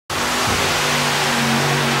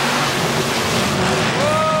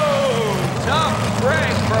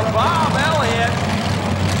Series for Bob Elliott.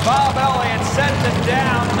 Bob Elliott sent it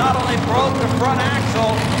down, not only broke the front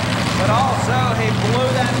axle, but also he blew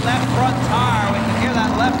that left front tire. We can hear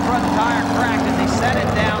that left front tire crack as he set it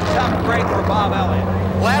down. Tough break for Bob Elliott.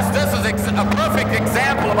 Les, this is a perfect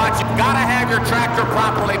example about you've got to have your tractor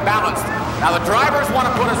properly balanced. Now, the drivers want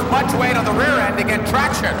to put as much weight on the rear end to get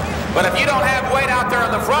traction. But if you don't have weight out there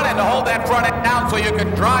on the front end to hold that front end down so you can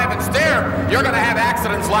drive and steer, you're going to have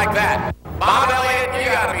accidents like that. Bob Elliott, you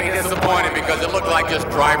got to be disappointed because it looked like just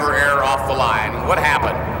driver error off the line. What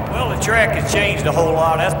happened? Well, the track has changed a whole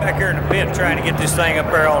lot. That's back here in the pit trying to get this thing up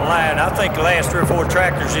there on line. I think the last 3 or 4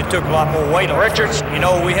 tractors, it took a lot more weight on Richards. You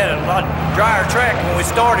know, we had a lot drier track when we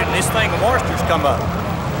started, and this thing of Marsters come up.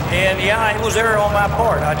 And, yeah, it was error on my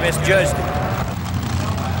part. I misjudged it.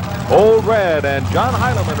 Old Red and John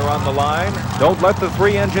Heileman are on the line. Don't let the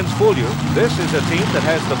 3 engines fool you. This is a team that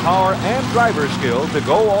has the power and driver skill to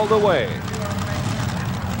go all the way.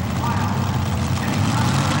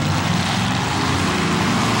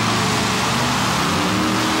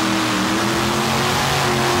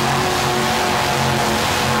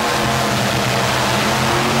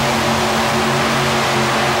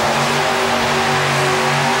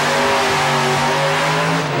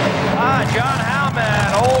 John Heileman,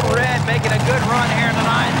 Old Red, making a good run here in the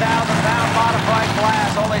 9,000-pound modified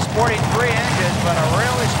class. Only sporting 3 engines, but a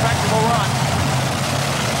real respectable run.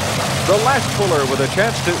 The last puller with a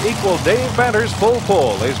chance to equal Dave Banter's full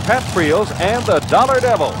pull is Pat Friels and the Dollar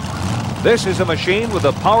Devil. This is a machine with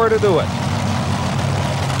the power to do it.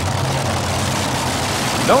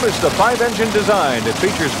 Notice the 5-engine design. It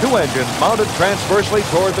features 2 engines mounted transversely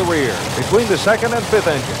toward the rear, between the 2nd and 5th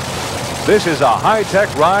engine. This is a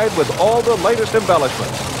high-tech ride with all the latest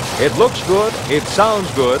embellishments. It looks good, it sounds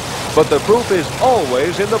good, but the proof is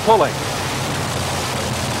always in the pulling.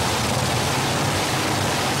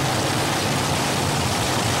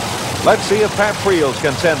 Let's see if Pat Friels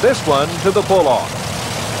can send this one to the pull-off.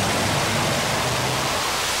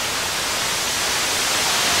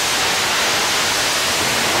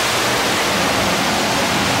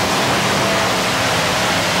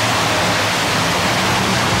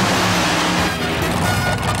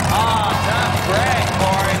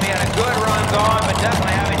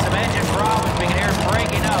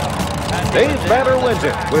 Dave Banter wins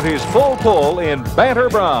it with his full pull in Banter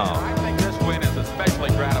Brown. I think this win is especially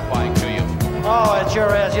gratifying to you. Oh, it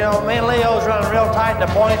sure is. You know, me and Leo's running real tight in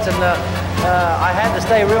the points, and I had to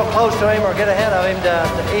stay real close to him or get ahead of him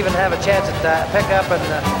to even have a chance at pickup and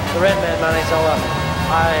the Red Man money. So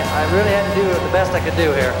I really had to do the best I could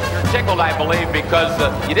do here. You're tickled, I believe, because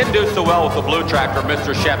you didn't do so well with the blue tractor,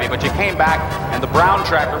 Mr. Chevy, but you came back and the brown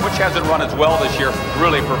tractor, which hasn't run as well this year,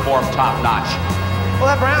 really performed top-notch. Well,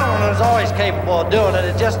 that brown one was always capable of doing it.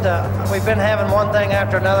 It just, we've been having one thing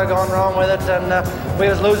after another going wrong with it, and we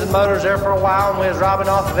was losing motors there for a while, and we was robbing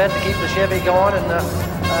off of it to keep the Chevy going, and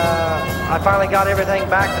I finally got everything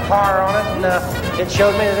back to par on it, and it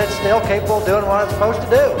showed me that it's still capable of doing what it's supposed to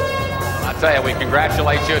do. I tell you, we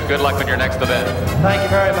congratulate you, and good luck on your next event. Thank you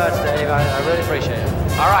very much, Dave. I really appreciate it.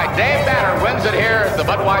 All right, Dave Banter wins it here at the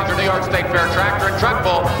Budweiser New York State Fair Tractor and Truck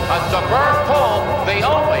Pull, a superb pull, the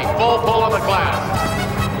only full pull in the class.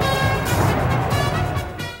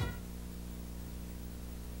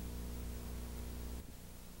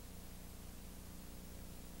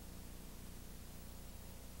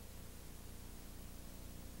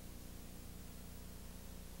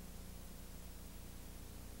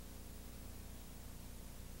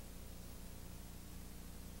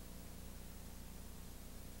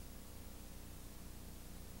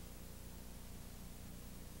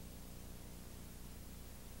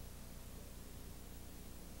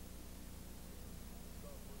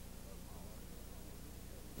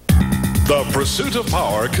 The pursuit of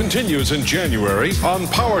power continues in January on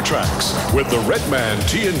Power Tracks with the Redman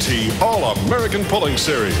TNT All-American Pulling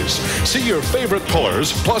Series. See your favorite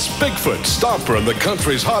pullers plus Bigfoot, Stomper, and the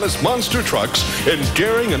country's hottest monster trucks in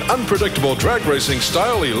daring and unpredictable drag racing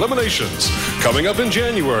style eliminations. Coming up in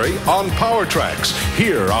January on Power Tracks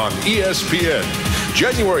here on ESPN.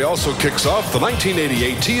 January also kicks off the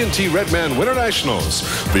 1988 TNT Redman Winter Nationals.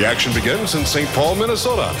 The action begins in St. Paul,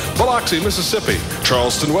 Minnesota, Biloxi, Mississippi,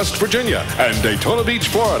 Charleston, West Virginia, and Daytona Beach,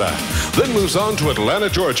 Florida. Then moves on to Atlanta,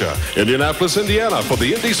 Georgia, Indianapolis, Indiana for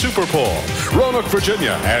the Indy Super Bowl, Roanoke,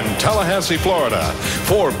 Virginia, and Tallahassee, Florida.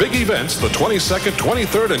 4 big events the 22nd,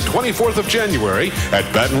 23rd, and 24th of January at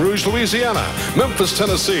Baton Rouge, Louisiana, Memphis,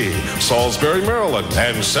 Tennessee, Salisbury, Maryland,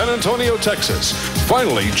 and San Antonio, Texas.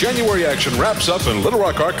 Finally, January action wraps up in Little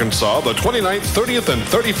Rock, Arkansas, the 29th, 30th, and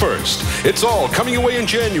 31st. It's all coming away in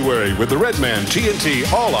January with the Redman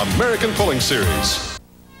TNT All-American Pulling Series.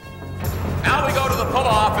 Now we go to the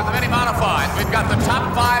pull-off in the mini modified. We've got the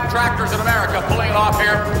top 5 tractors in America pulling it off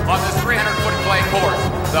here on this 300-foot clay course.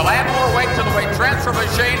 They'll add more weight to the weight transfer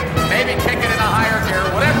machine, maybe kick it in a higher gear,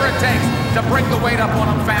 whatever it takes to bring the weight up on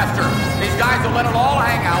them faster. These guys will let it all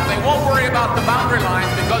hang out. They won't worry about the boundary lines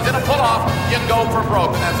because in a pull-off, you can go for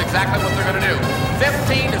broke, and that's exactly what they're going to do.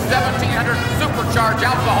 15 to 1,700 supercharged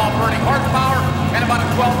alcohol-burning horsepower and about a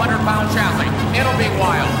 1,200-pound chassis. It'll be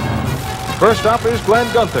wild. First up is Glenn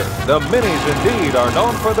Gunther. The Minis indeed are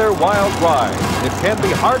known for their wild ride. It can be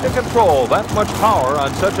hard to control that much power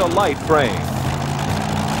on such a light frame.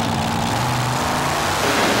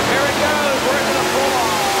 Here it goes. We're into the pull-off.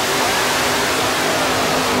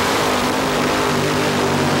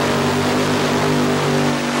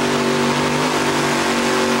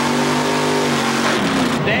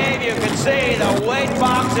 Dave, you can see the weight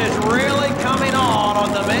box is really coming on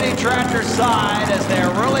the mini tractor side as they're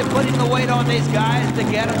really putting the weight on these guys to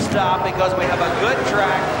get them stopped because we have a good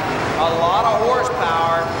track, a lot of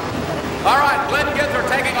horsepower. All right, Glenn Gunther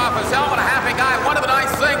taking off his helmet, a happy guy. One of the nice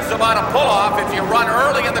things about a pull-off, if you run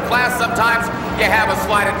early in the class, sometimes you have a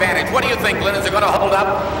slight advantage. What do you think, Glenn? Is it going to hold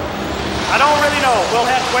up? I don't really know. We'll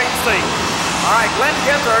have to wait and see. All right, Glenn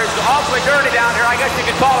Gunther is awfully dirty down here. I guess you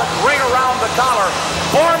could call it ring around the collar.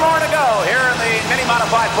 4 more to go here in the mini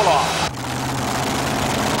modified pull-off.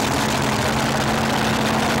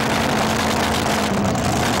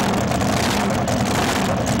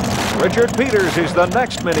 Richard Peters is the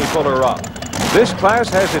next mini puller up. This class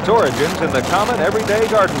has its origins in the common everyday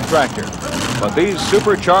garden tractor. But these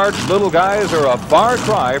supercharged little guys are a far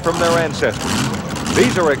cry from their ancestors.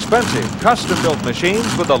 These are expensive, custom-built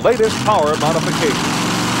machines with the latest power modifications.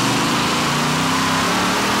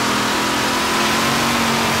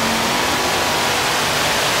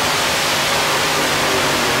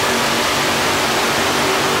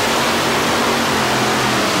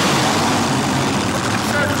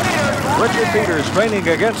 Richard Peters training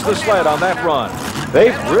against the sled on that run.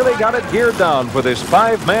 They've really got it geared down for this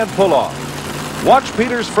 5-man pull-off. Watch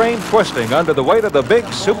Peters' frame twisting under the weight of the big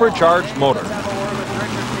supercharged motor.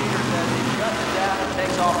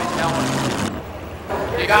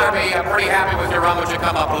 You got to be pretty happy with your run, but you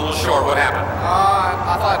come up a little short. What happened?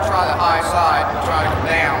 I thought I'd try the high side and try to come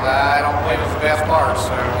down, but I don't believe it's the best part,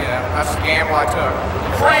 so, you know, that's the gamble I took.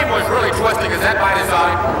 The frame was really twisting. Is that by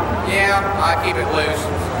design? Yeah, I keep it loose.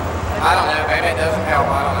 I don't know, maybe it doesn't help,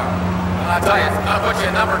 I don't know. I'll tell you, it's going to put you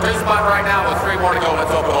in number 2 spot right now with 3 more to go. Let's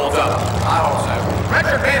hope it holds up. I hope so.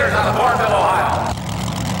 Richard Peters out of Barnville, Ohio.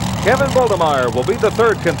 Kevin Boldemeyer will be the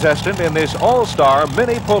 3rd contestant in this all-star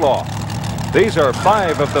mini pull-off. These are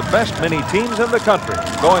 5 of the best mini teams in the country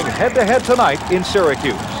going head-to-head tonight in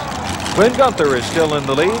Syracuse. Glenn Gunther is still in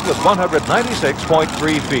the lead with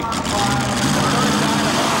 196.3 feet.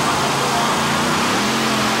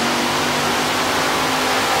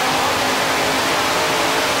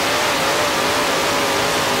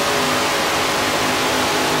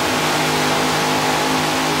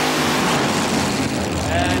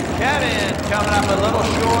 Coming up a little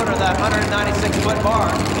short of that 196-foot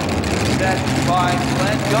mark set by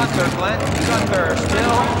Glenn Gunther. Glenn Gunther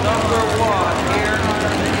still number 1 here in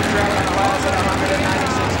the tractor class at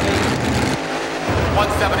 196 feet.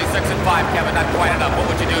 176 and 5, Kevin, not quite enough.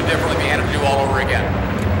 What would you do differently if you had to do all over again?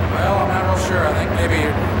 Well, I'm not real sure. I think maybe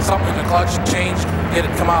something in the clutch changed, get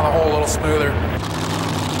it come out of the hole a little smoother.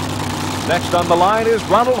 Next on the line is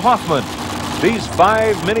Ronald Hoffman. These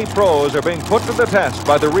 5 mini pros are being put to the test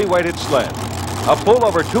by the reweighted sled. A pull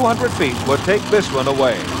over 200 feet would take this one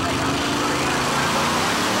away.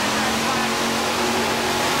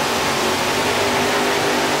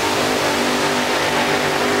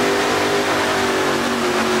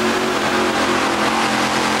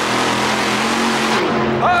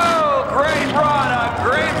 Oh, great run, a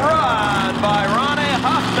great run by Ronnie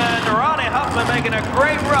Huffman. Ronnie Huffman making a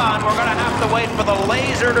great run. We're going to have to wait for the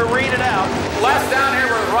laser to read it out. Les down here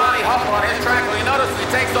with Ronnie Huffman on his track. You notice as he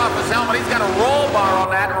takes off his helmet, he's got a roll bar on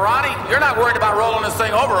that. Ronnie, you're not worried about rolling this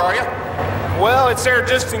thing over, are you? Well, it's there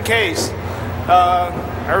just in case.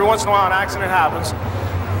 Every once in a while an accident happens.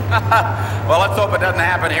 Well, let's hope it doesn't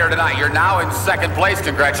happen here tonight. You're now in 2nd place.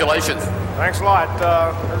 Congratulations. Thanks a lot.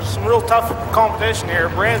 There's some real tough competition here.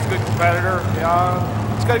 Brad's a good competitor.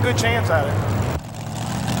 He's got a good chance at it.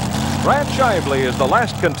 Brad Shively is the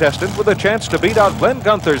last contestant with a chance to beat out Glenn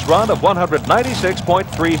Gunther's run of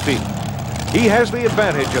 196.3 feet. He has the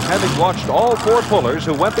advantage of having watched all 4 pullers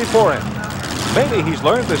who went before him. Maybe he's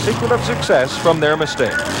learned the secret of success from their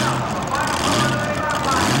mistakes.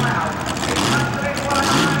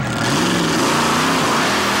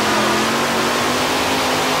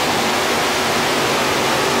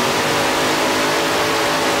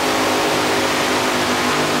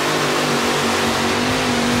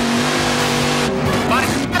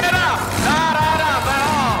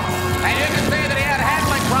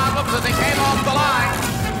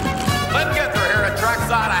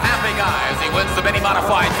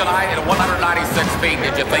 tonight at 196 feet.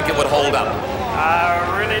 Did you think it would hold up?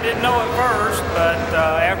 I really didn't know at first, but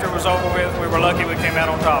after it was over with, we were lucky we came out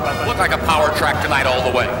on top, I think. Looked like a power track tonight all the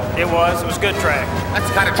way. It was good track. That's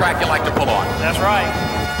the kind of track you like to pull on. That's right.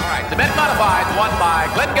 All right, the men modifieds won by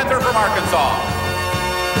Glenn Ginther from Arkansas.